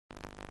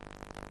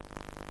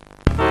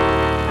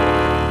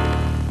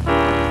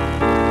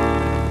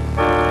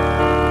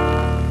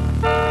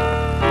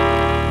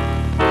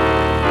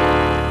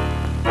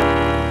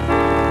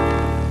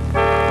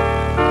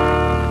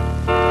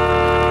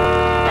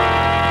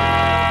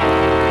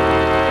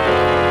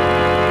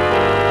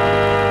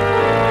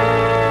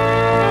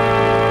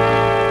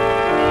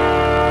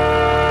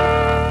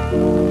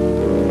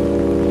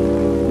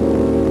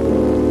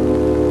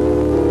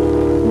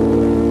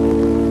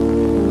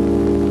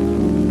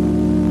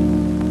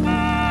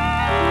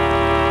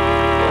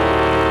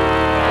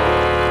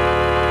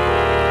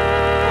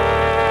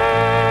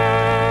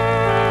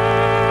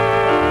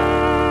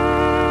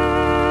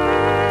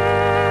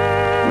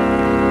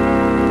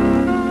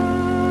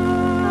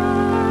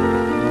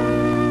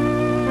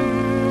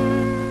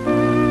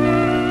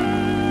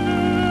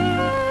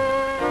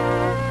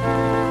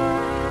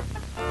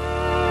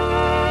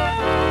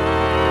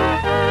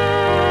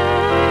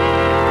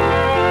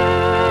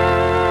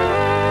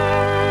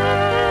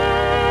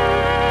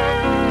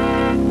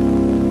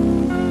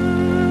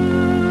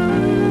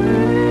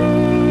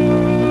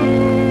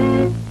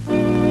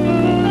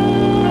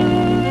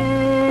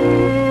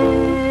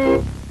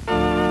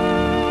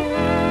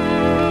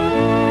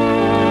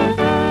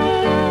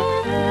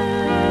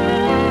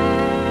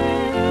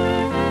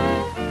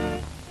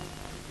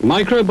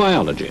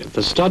Microbiology,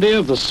 the study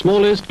of the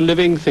smallest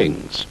living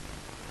things.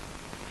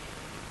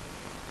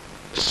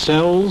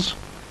 Cells,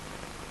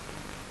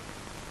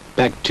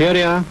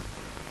 bacteria,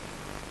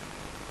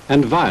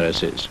 and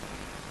viruses.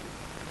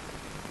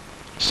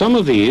 Some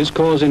of these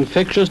cause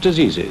infectious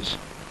diseases,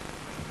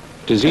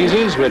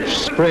 diseases which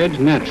spread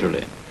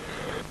naturally.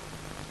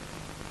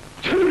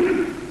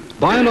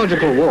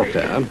 Biological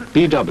warfare,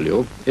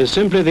 BW, is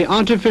simply the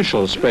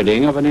artificial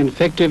spreading of an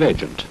infective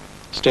agent.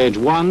 Stage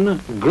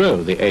 1,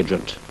 grow the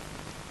agent.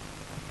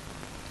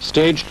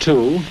 Stage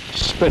 2,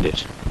 spread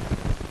it.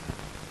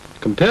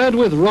 Compared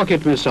with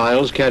rocket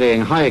missiles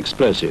carrying high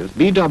explosive,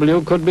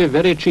 BW could be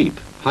very cheap.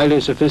 Highly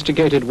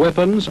sophisticated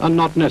weapons are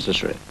not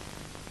necessary.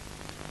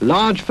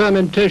 Large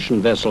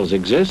fermentation vessels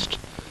exist.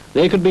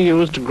 They could be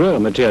used to grow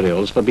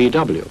materials for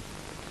BW.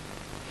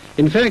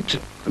 In fact,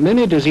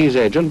 many disease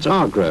agents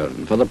are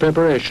grown for the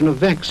preparation of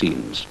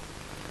vaccines.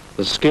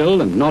 The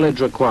skill and knowledge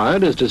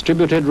required is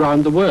distributed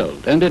round the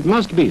world, and it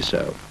must be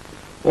so.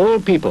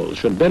 All people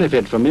should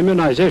benefit from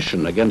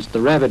immunization against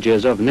the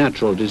ravages of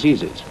natural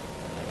diseases.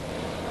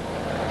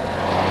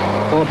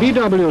 For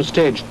BW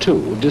Stage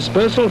 2,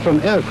 dispersal from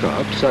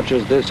aircraft, such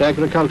as this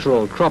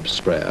agricultural crop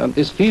sprayer,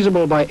 is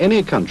feasible by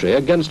any country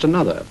against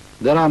another.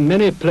 There are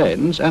many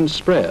planes and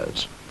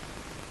sprayers.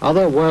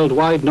 Other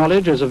worldwide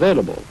knowledge is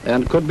available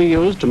and could be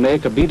used to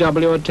make a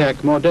BW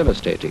attack more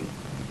devastating.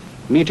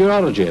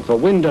 Meteorology for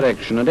wind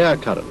direction and air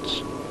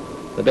currents.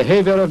 The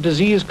behavior of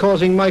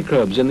disease-causing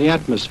microbes in the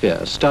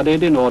atmosphere,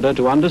 studied in order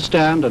to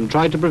understand and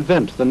try to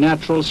prevent the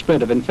natural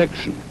spread of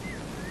infection.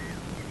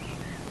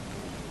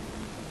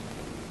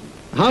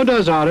 How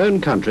does our own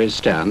country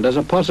stand as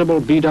a possible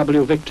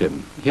BW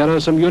victim? Here are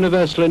some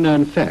universally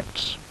known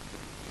facts.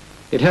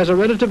 It has a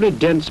relatively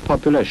dense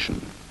population,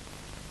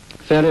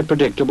 fairly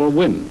predictable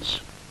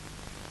winds,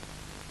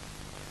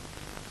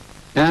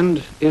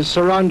 and is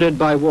surrounded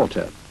by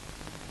water.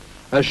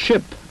 A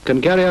ship can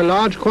carry a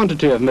large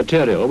quantity of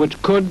material which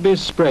could be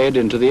sprayed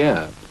into the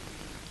air.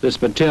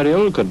 This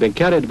material could be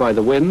carried by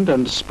the wind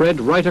and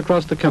spread right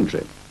across the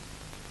country.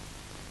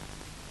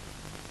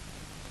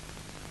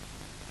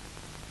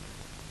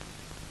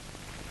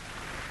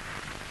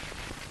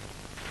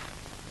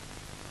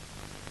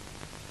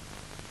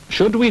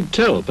 Should we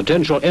tell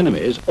potential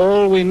enemies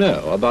all we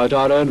know about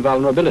our own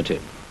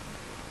vulnerability?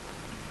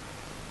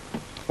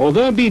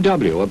 Although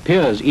BW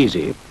appears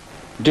easy,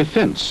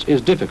 defense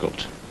is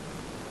difficult.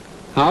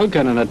 How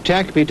can an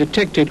attack be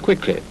detected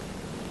quickly?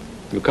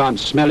 You can't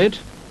smell it,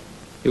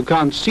 you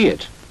can't see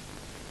it,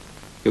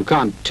 you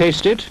can't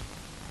taste it,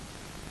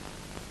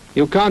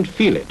 you can't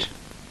feel it,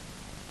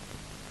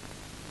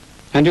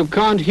 and you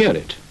can't hear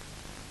it.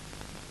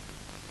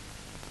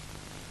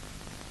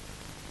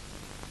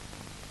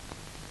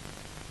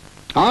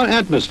 Our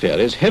atmosphere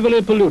is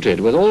heavily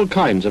polluted with all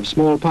kinds of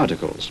small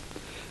particles,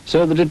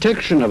 so the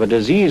detection of a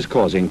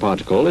disease-causing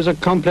particle is a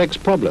complex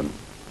problem.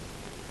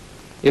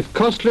 If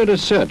costly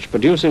research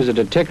produces a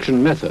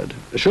detection method,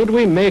 should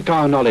we make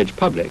our knowledge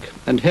public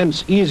and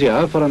hence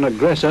easier for an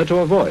aggressor to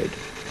avoid?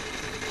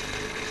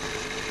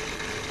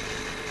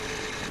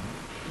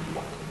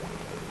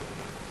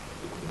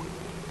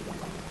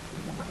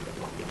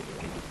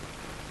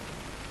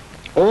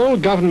 All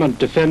government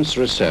defense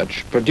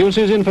research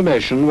produces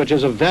information which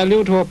is of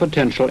value to a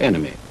potential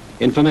enemy,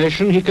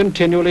 information he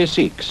continually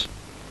seeks.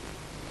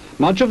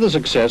 Much of the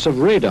success of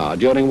radar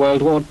during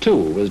World War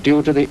II was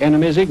due to the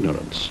enemy's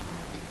ignorance.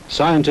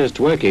 Scientists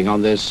working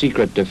on this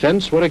secret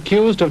defense were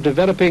accused of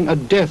developing a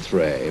death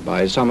ray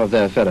by some of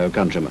their fellow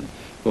countrymen,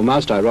 who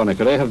must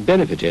ironically have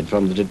benefited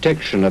from the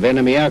detection of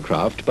enemy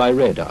aircraft by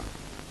radar.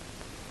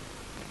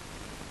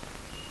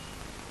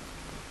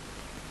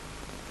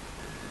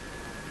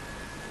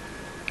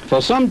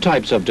 For some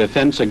types of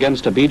defense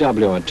against a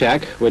BW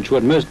attack, which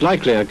would most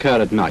likely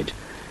occur at night,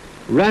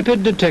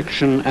 rapid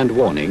detection and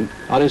warning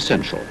are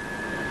essential.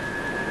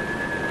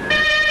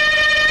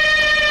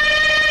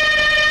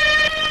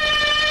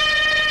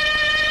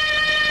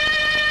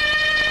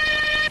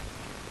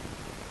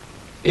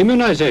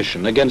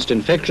 Immunization against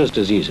infectious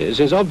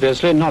diseases is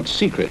obviously not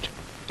secret.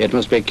 It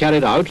must be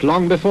carried out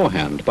long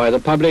beforehand by the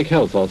public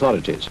health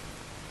authorities.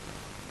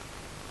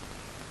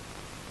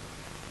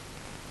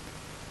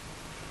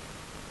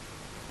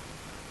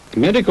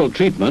 Medical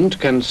treatment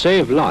can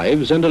save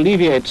lives and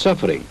alleviate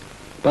suffering,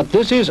 but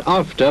this is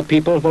after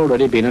people have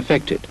already been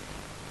affected.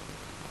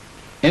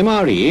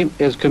 MRE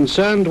is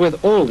concerned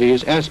with all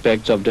these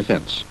aspects of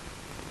defense.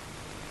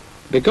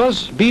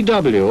 Because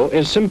BW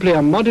is simply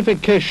a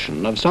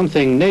modification of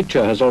something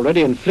nature has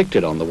already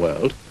inflicted on the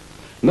world,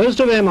 most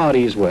of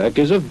MRE's work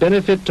is of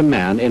benefit to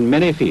man in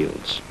many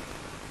fields.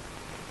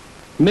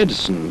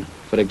 Medicine,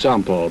 for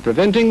example,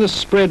 preventing the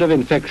spread of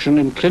infection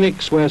in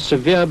clinics where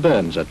severe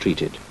burns are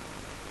treated.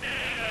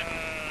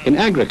 In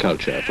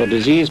agriculture, for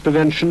disease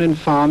prevention in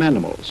farm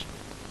animals.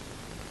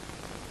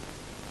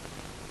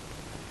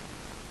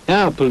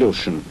 Air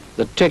pollution,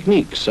 the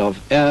techniques of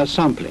air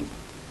sampling.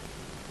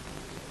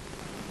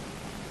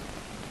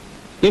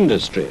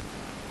 Industry,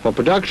 for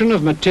production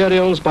of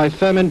materials by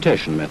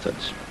fermentation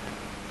methods.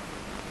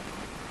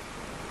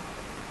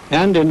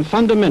 and in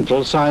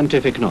fundamental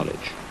scientific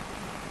knowledge.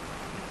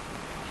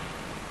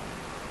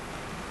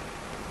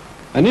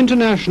 An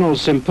international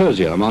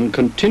symposium on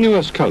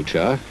continuous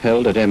culture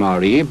held at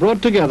MRE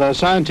brought together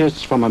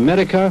scientists from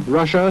America,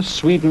 Russia,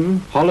 Sweden,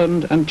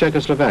 Holland and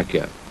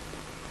Czechoslovakia.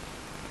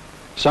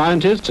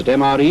 Scientists at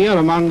MRE are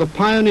among the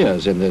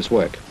pioneers in this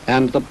work,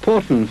 and the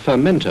Porton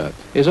fermenter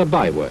is a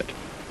byword.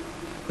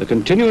 The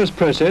continuous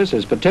process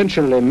is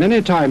potentially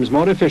many times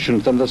more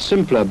efficient than the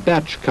simpler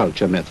batch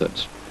culture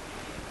methods.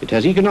 It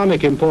has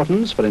economic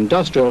importance for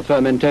industrial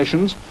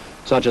fermentations,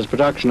 such as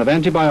production of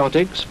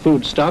antibiotics,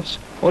 foodstuffs,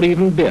 or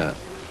even beer.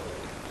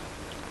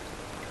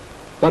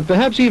 But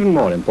perhaps even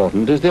more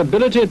important is the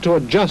ability to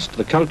adjust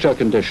the culture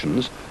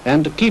conditions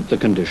and to keep the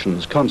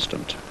conditions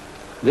constant.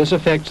 This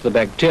affects the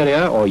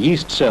bacteria or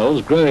yeast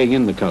cells growing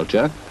in the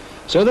culture,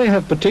 so they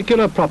have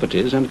particular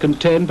properties and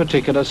contain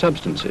particular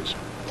substances.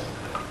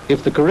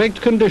 If the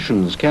correct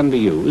conditions can be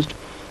used,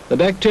 the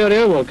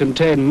bacteria will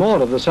contain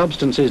more of the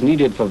substances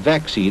needed for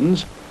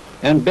vaccines,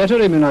 and better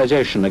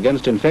immunization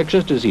against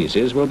infectious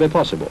diseases will be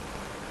possible.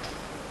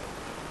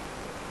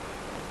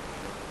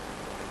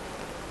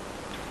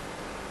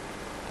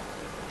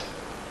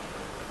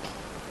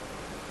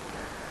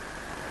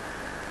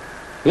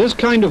 This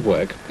kind of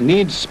work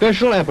needs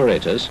special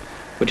apparatus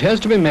which has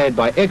to be made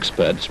by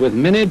experts with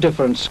many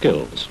different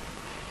skills.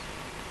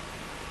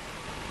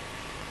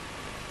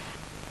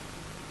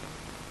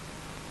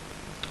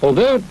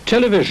 Although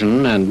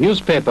television and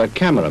newspaper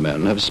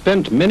cameramen have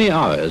spent many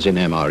hours in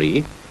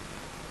MRE,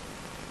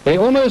 they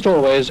almost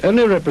always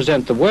only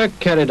represent the work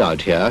carried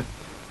out here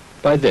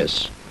by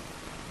this.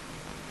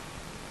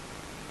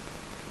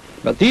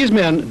 But these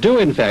men do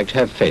in fact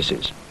have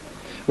faces.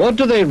 What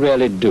do they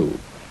really do?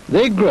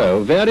 They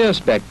grow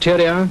various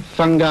bacteria,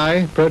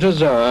 fungi,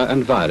 protozoa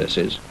and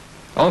viruses,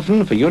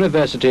 often for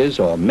universities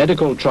or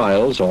medical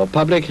trials or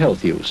public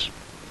health use.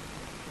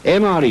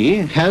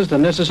 MRE has the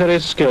necessary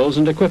skills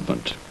and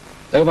equipment.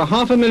 Over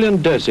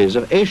 500,000 doses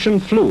of Asian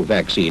flu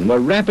vaccine were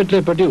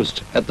rapidly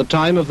produced at the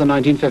time of the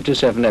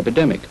 1957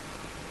 epidemic.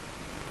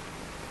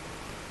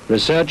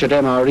 Research at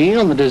MRE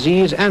on the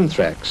disease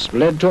anthrax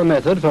led to a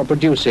method for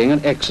producing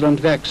an excellent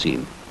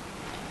vaccine.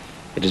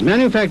 It is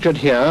manufactured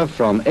here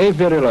from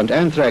avirulent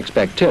anthrax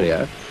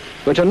bacteria,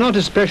 which are not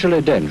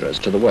especially dangerous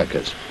to the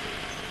workers.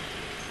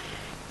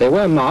 They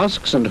wear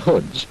masks and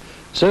hoods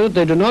so that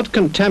they do not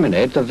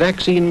contaminate the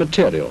vaccine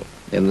material,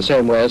 in the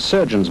same way a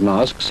surgeon's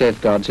mask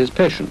safeguards his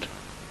patient.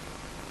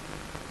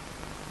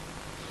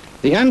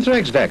 The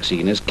anthrax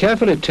vaccine is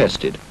carefully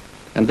tested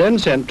and then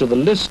sent to the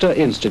Lister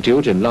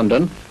Institute in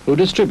London, who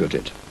distribute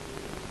it.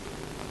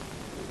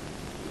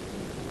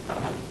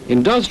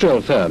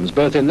 Industrial firms,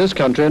 both in this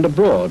country and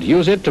abroad,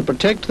 use it to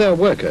protect their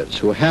workers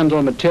who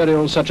handle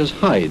materials such as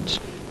hides,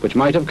 which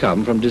might have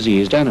come from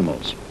diseased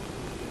animals.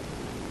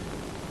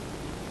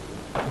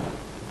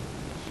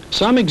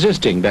 Some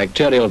existing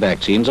bacterial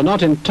vaccines are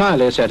not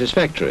entirely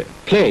satisfactory.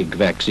 Plague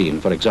vaccine,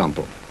 for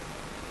example.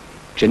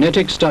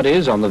 Genetic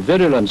studies on the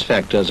virulence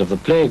factors of the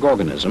plague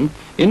organism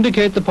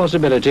indicate the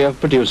possibility of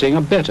producing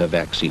a better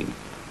vaccine.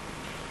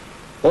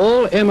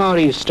 All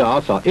MRE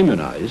staff are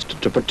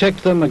immunized to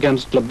protect them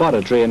against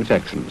laboratory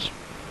infections.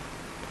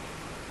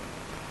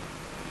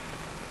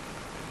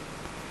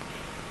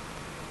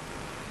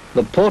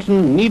 The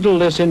Porton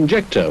needleless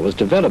injector was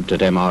developed at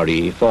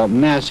MRE for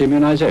mass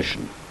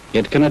immunization.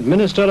 It can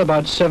administer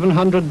about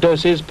 700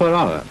 doses per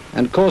hour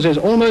and causes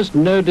almost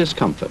no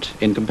discomfort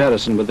in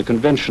comparison with the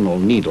conventional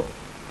needle.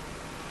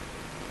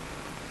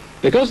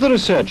 Because the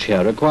research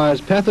here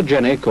requires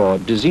pathogenic or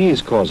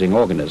disease-causing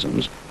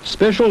organisms,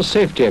 special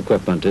safety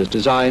equipment is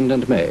designed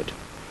and made.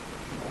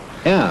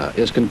 Air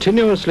is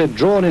continuously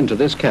drawn into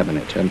this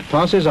cabinet and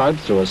passes out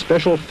through a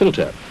special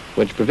filter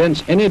which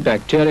prevents any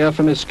bacteria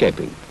from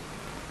escaping.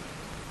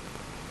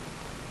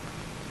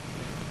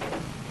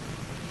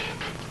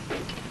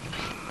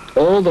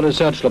 All the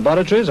research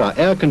laboratories are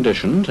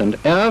air-conditioned, and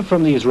air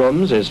from these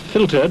rooms is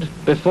filtered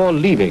before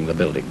leaving the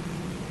building.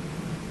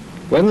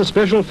 When the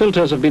special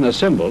filters have been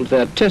assembled,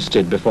 they are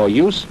tested before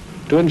use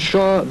to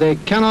ensure they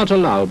cannot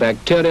allow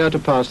bacteria to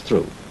pass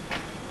through.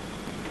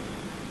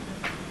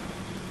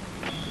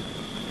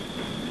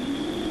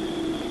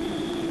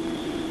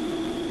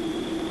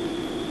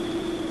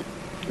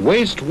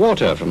 Waste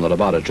water from the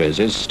laboratories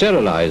is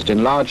sterilized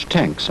in large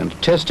tanks and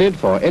tested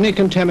for any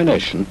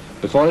contamination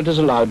before it is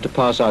allowed to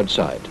pass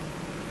outside.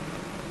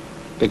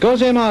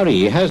 Because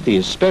MRE has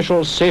these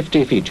special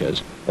safety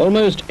features,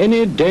 almost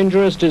any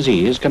dangerous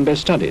disease can be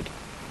studied.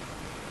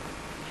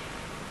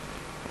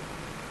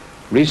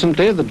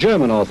 Recently, the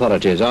German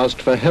authorities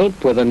asked for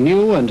help with a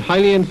new and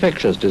highly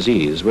infectious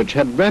disease which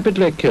had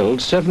rapidly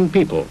killed 7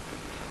 people.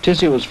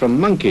 Tissues from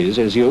monkeys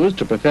is used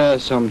to prepare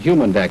some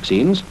human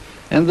vaccines,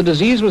 and the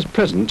disease was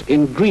present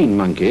in green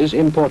monkeys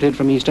imported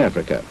from East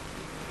Africa.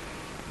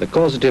 The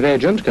causative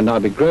agent can now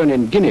be grown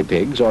in guinea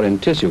pigs or in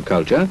tissue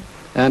culture,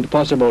 and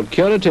possible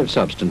curative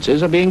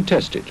substances are being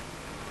tested.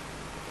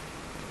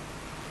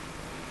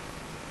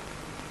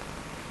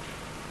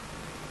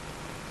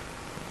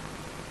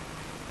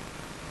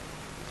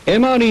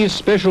 MRE's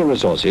special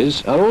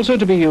resources are also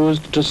to be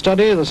used to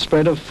study the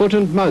spread of foot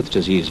and mouth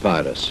disease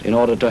virus in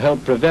order to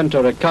help prevent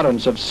a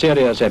recurrence of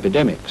serious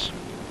epidemics.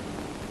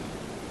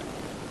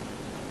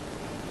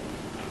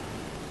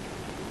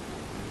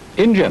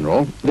 In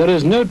general, there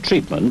is no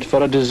treatment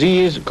for a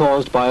disease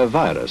caused by a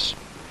virus,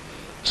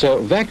 so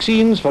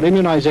vaccines for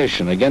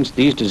immunization against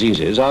these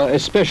diseases are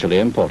especially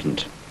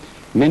important.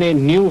 Many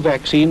new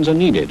vaccines are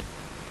needed.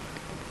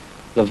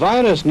 The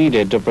virus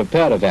needed to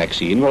prepare a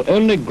vaccine will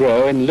only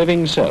grow in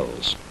living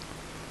cells.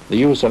 The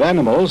use of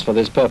animals for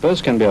this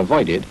purpose can be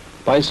avoided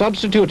by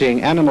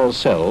substituting animal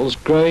cells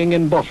growing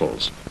in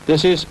bottles.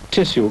 This is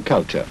tissue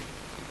culture.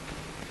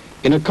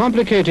 In a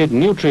complicated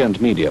nutrient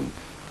medium,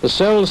 the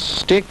cells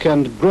stick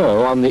and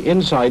grow on the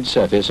inside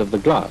surface of the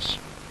glass.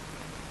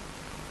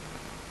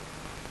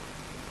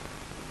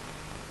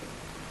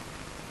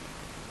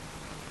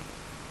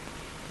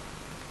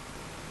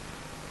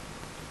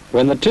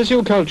 When the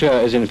tissue culture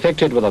is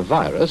infected with a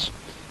virus,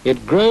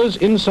 it grows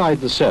inside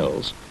the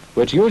cells,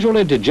 which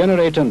usually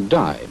degenerate and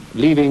die,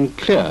 leaving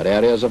clear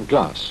areas of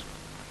glass.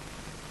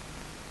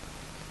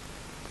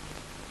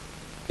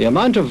 The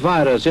amount of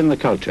virus in the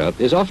culture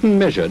is often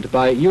measured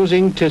by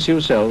using tissue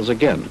cells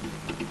again.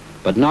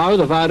 But now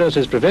the virus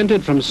is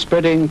prevented from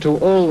spreading to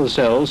all the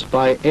cells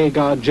by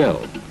agar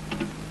gel.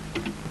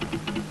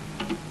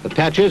 The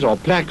patches or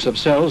plaques of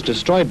cells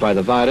destroyed by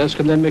the virus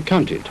can then be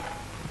counted.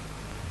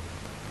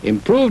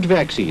 Improved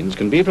vaccines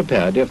can be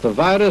prepared if the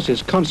virus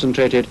is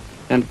concentrated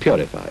and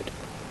purified.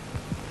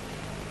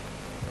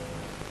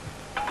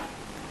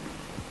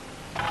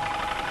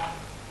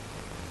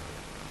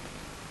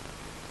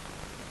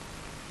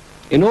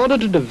 In order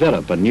to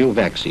develop a new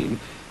vaccine,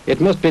 it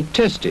must be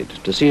tested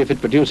to see if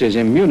it produces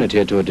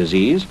immunity to a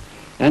disease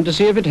and to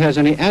see if it has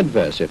any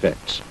adverse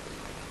effects.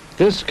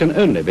 This can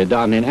only be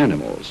done in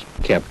animals,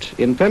 kept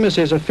in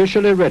premises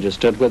officially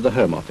registered with the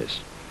Home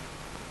Office.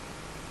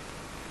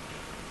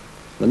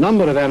 The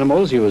number of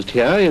animals used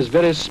here is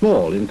very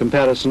small in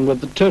comparison with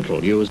the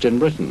total used in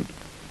Britain.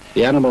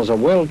 The animals are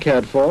well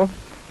cared for,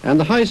 and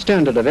the high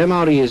standard of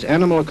MRE's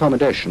animal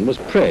accommodation was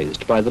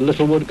praised by the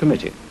Littlewood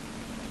Committee.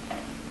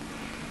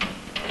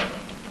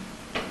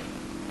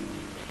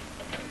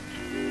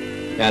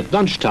 At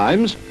lunch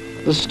times,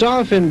 the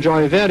staff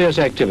enjoy various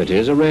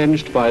activities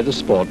arranged by the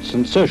Sports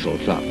and Social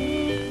Club.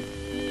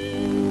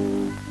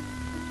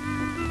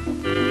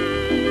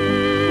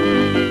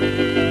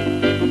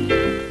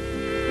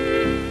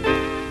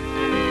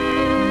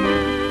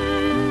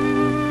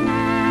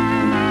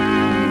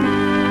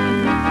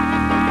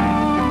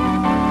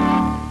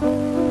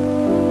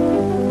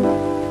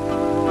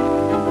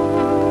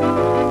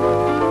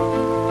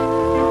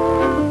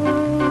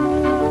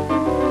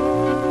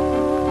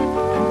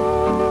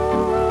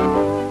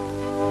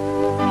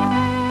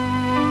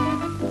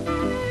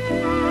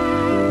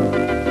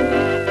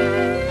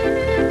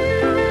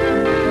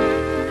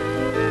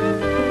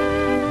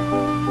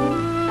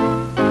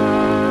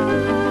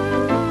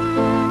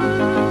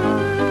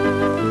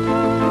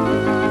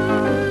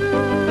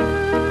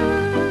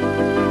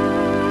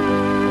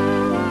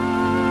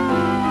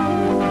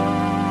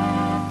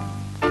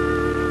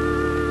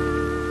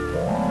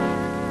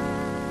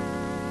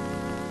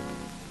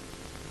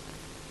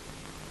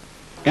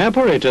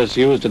 Apparatus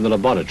used in the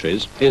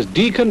laboratories is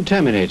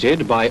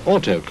decontaminated by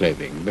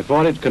autoclaving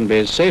before it can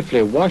be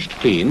safely washed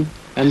clean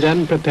and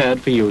then prepared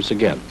for use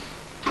again.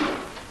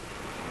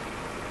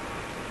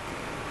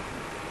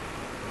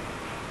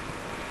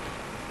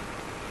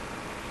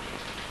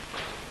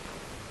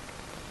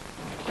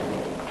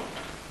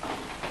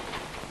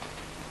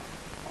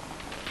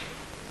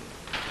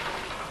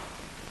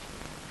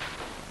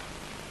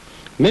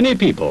 Many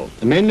people,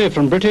 mainly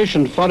from British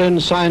and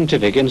foreign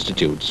scientific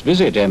institutes,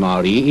 visit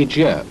MRE each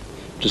year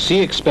to see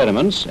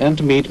experiments and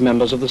to meet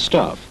members of the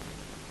staff.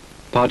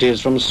 Parties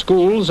from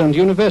schools and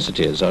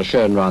universities are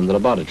shown round the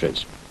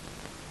laboratories.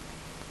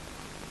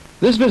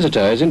 This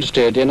visitor is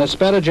interested in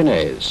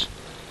asparaginase,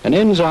 an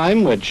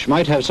enzyme which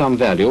might have some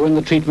value in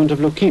the treatment of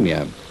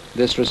leukemia.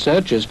 This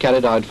research is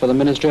carried out for the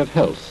Ministry of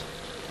Health.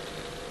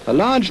 A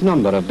large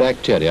number of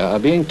bacteria are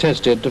being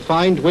tested to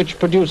find which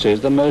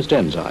produces the most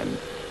enzyme.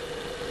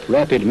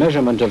 Rapid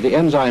measurement of the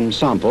enzyme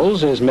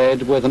samples is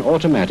made with an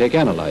automatic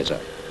analyzer.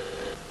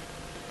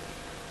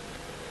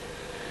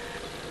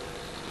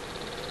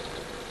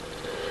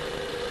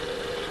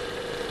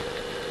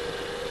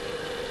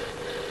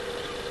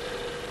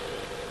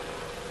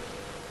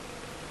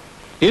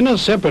 In a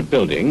separate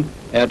building,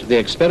 at the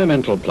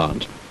experimental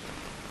plant,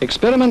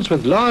 experiments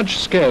with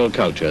large-scale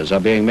cultures are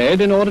being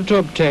made in order to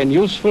obtain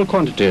useful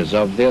quantities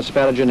of the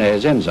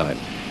asparaginase enzyme.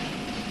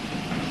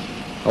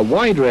 A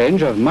wide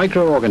range of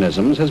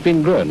microorganisms has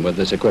been grown with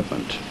this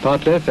equipment,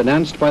 partly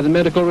financed by the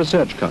Medical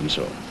Research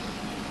Council.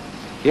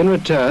 In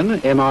return,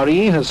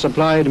 MRE has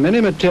supplied many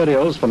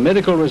materials for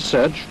medical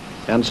research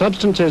and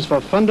substances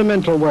for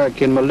fundamental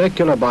work in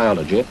molecular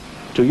biology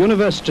to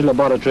university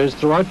laboratories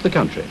throughout the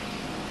country.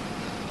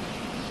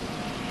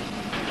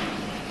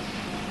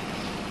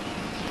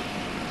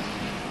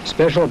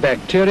 Special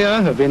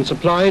bacteria have been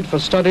supplied for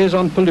studies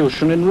on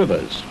pollution in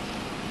rivers.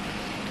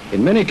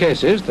 In many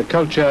cases, the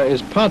culture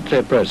is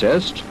partly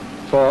processed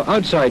for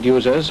outside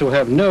users who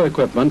have no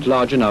equipment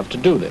large enough to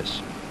do this.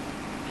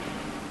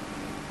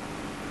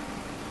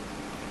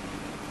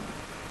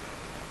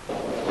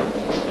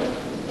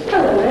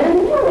 Hello, Mary.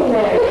 Good morning,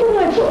 Mary. Look at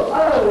my book.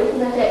 Oh, isn't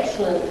that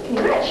excellent?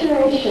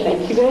 Congratulations.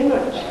 Thank you very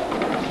much.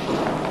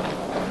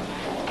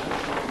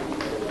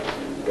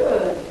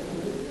 Good.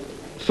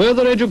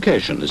 Further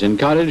education is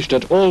encouraged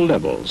at all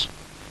levels.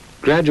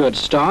 Graduate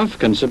staff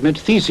can submit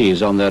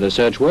theses on their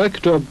research work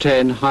to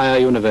obtain higher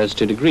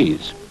university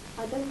degrees.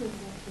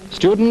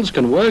 Students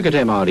can work at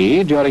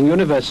MRE during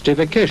university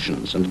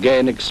vacations and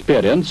gain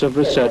experience of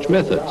research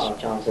methods. There are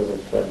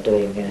chances of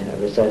doing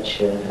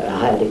research at a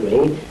higher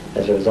degree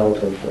as a result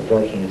of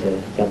working at a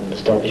government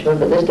establishment,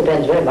 but this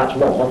depends very much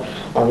more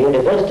on the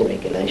university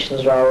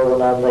regulations rather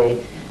than on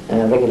the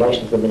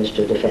regulations of the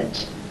Ministry of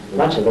Defence.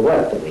 Much of the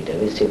work that we do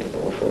is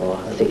suitable for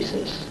a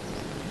thesis.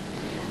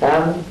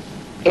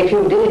 If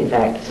you did in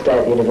fact stay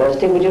at the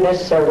university, would you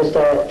necessarily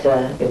stay at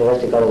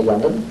University College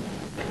London?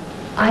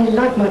 I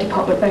like my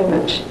department very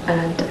much,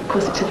 and of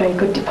course it's a very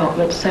good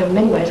department, so in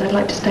many ways I'd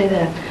like to stay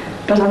there.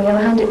 But on the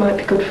other hand, it might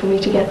be good for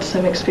me to get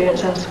some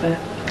experience elsewhere.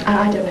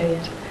 I don't know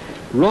yet.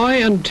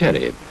 Roy and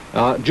Terry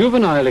are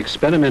juvenile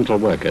experimental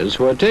workers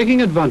who are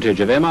taking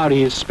advantage of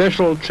MRE's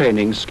special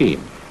training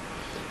scheme.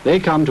 They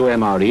come to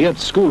MRE at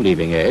school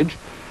leaving age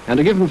and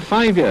are given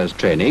 5 years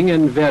training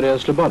in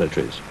various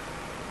laboratories.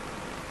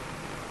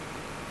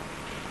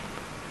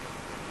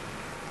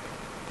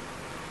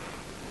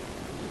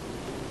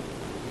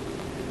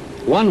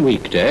 One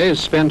weekday is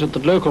spent at the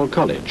local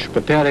college,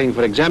 preparing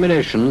for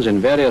examinations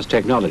in various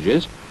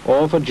technologies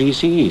or for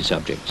GCE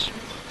subjects.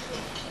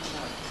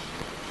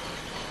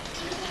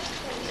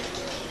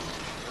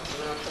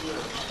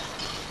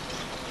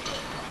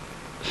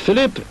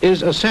 Philip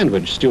is a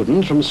sandwich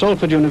student from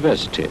Salford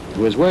University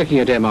who is working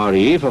at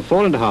MRE for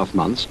 4.5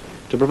 months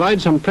to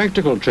provide some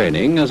practical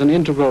training as an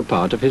integral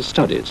part of his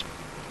studies.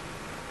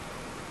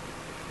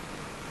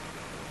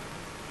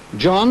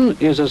 John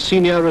is a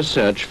senior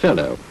research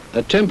fellow,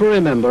 a temporary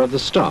member of the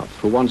staff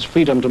who wants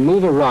freedom to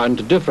move around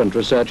to different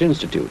research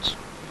institutes.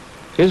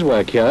 His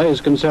work here is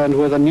concerned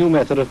with a new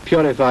method of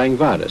purifying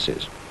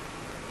viruses.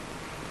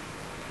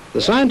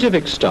 The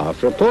scientific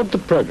staff report the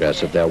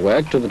progress of their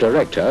work to the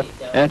director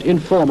at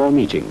informal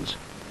meetings.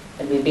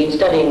 And we've been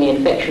studying the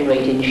infection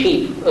rate in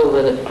sheep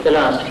over the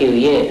last few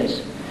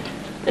years.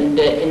 And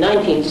in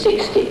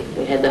 1960,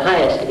 we had the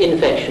highest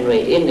infection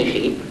rate in the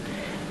sheep,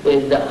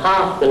 with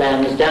half the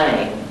lambs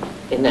dying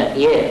in that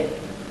year.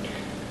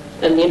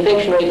 And the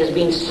infection rate has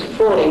been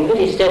falling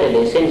pretty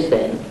steadily since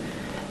then,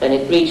 and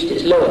it reached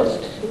its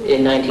lowest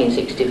in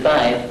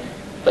 1965.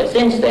 But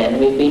since then,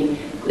 the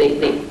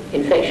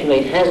infection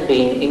rate has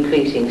been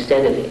increasing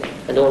steadily,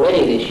 and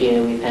already this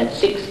year we've had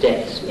 6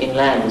 deaths in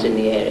lambs in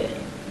the area.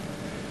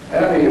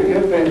 Annie,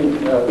 you've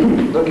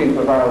been looking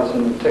for virus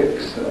and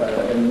ticks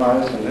in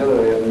mice, and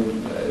Hilary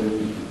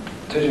in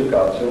tissue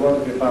culture. What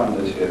have you found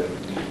this year?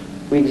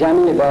 We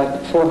examined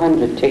about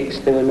 400 ticks.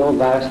 There were no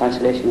virus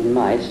isolation in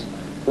mice.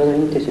 Were there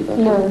any tissue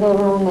culture? No, they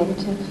were all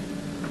negative.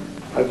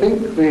 I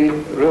think the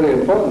really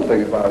important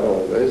thing about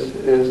all this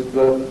is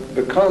that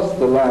because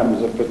the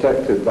lambs are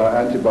protected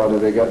by antibody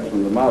they get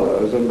from the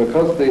mothers, and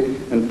because the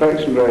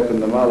infection rate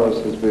in the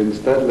mothers has been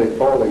steadily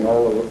falling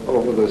all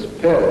over this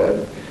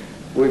period,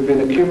 we've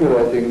been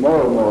accumulating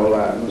more and more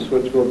lambs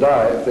which will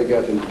die if they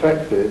get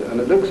infected, and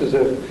it looks as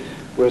if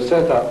we're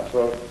set up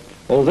for...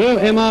 Although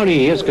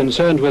MRE is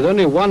concerned with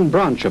only one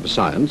branch of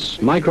science,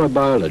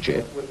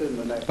 microbiology,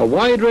 a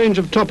wide range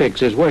of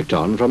topics is worked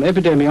on, from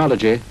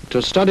epidemiology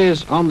to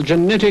studies on the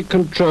genetic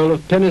control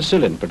of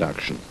penicillin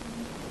production.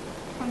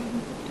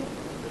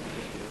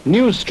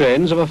 New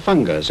strains of a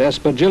fungus,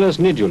 Aspergillus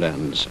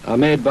nidulans, are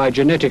made by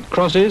genetic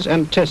crosses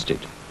and tested.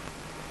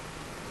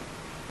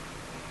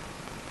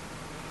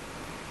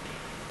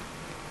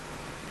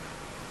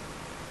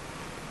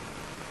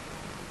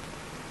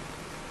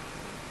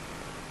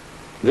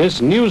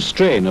 This new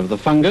strain of the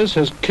fungus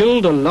has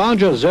killed a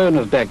larger zone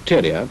of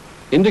bacteria,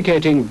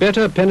 indicating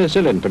better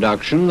penicillin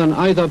production than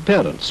either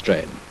parent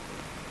strain.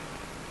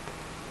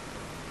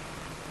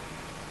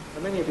 How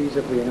many of these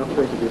have we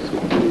inoculated this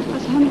week?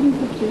 That's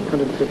 150.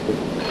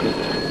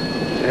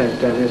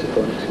 150. Down here's a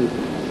point, excuse me.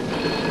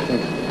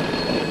 Thanks.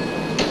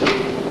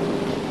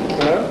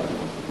 Hello?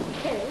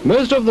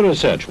 Most of the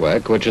research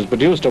work, which has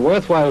produced a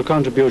worthwhile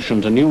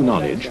contribution to new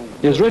knowledge,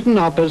 is written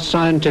up as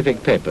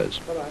scientific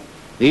papers.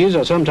 These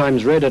are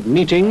sometimes read at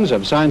meetings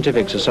of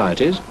scientific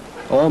societies,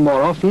 or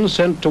more often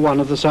sent to one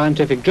of the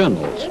scientific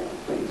journals.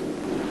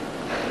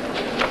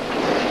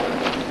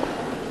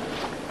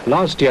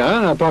 Last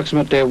year,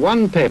 approximately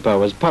 1 paper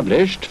was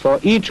published for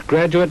each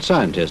graduate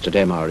scientist at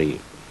MRE.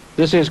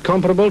 This is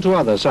comparable to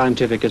other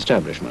scientific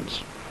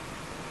establishments.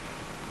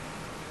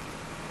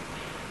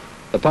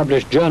 The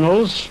published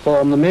journals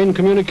form the main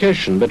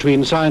communication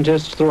between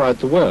scientists throughout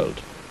the world,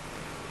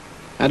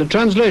 and a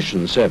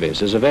translation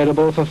service is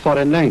available for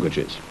foreign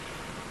languages.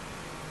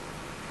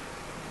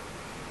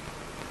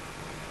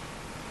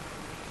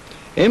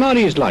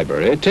 MRE's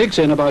library takes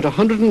in about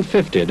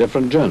 150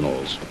 different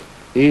journals.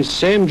 These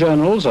same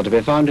journals are to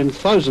be found in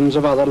thousands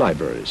of other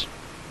libraries.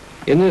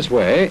 In this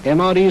way,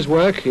 MRE's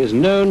work is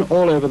known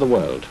all over the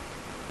world.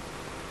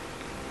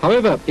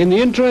 However, in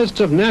the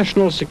interests of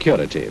national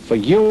security, for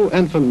you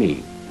and for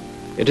me,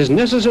 it is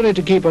necessary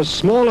to keep a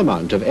small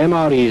amount of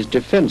MRE's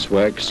defense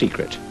work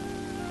secret.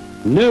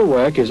 No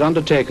work is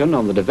undertaken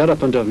on the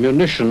development of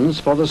munitions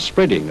for the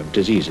spreading of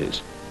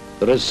diseases.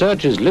 The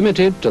research is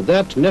limited to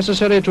that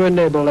necessary to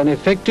enable an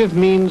effective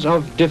means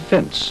of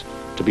defense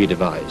to be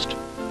devised.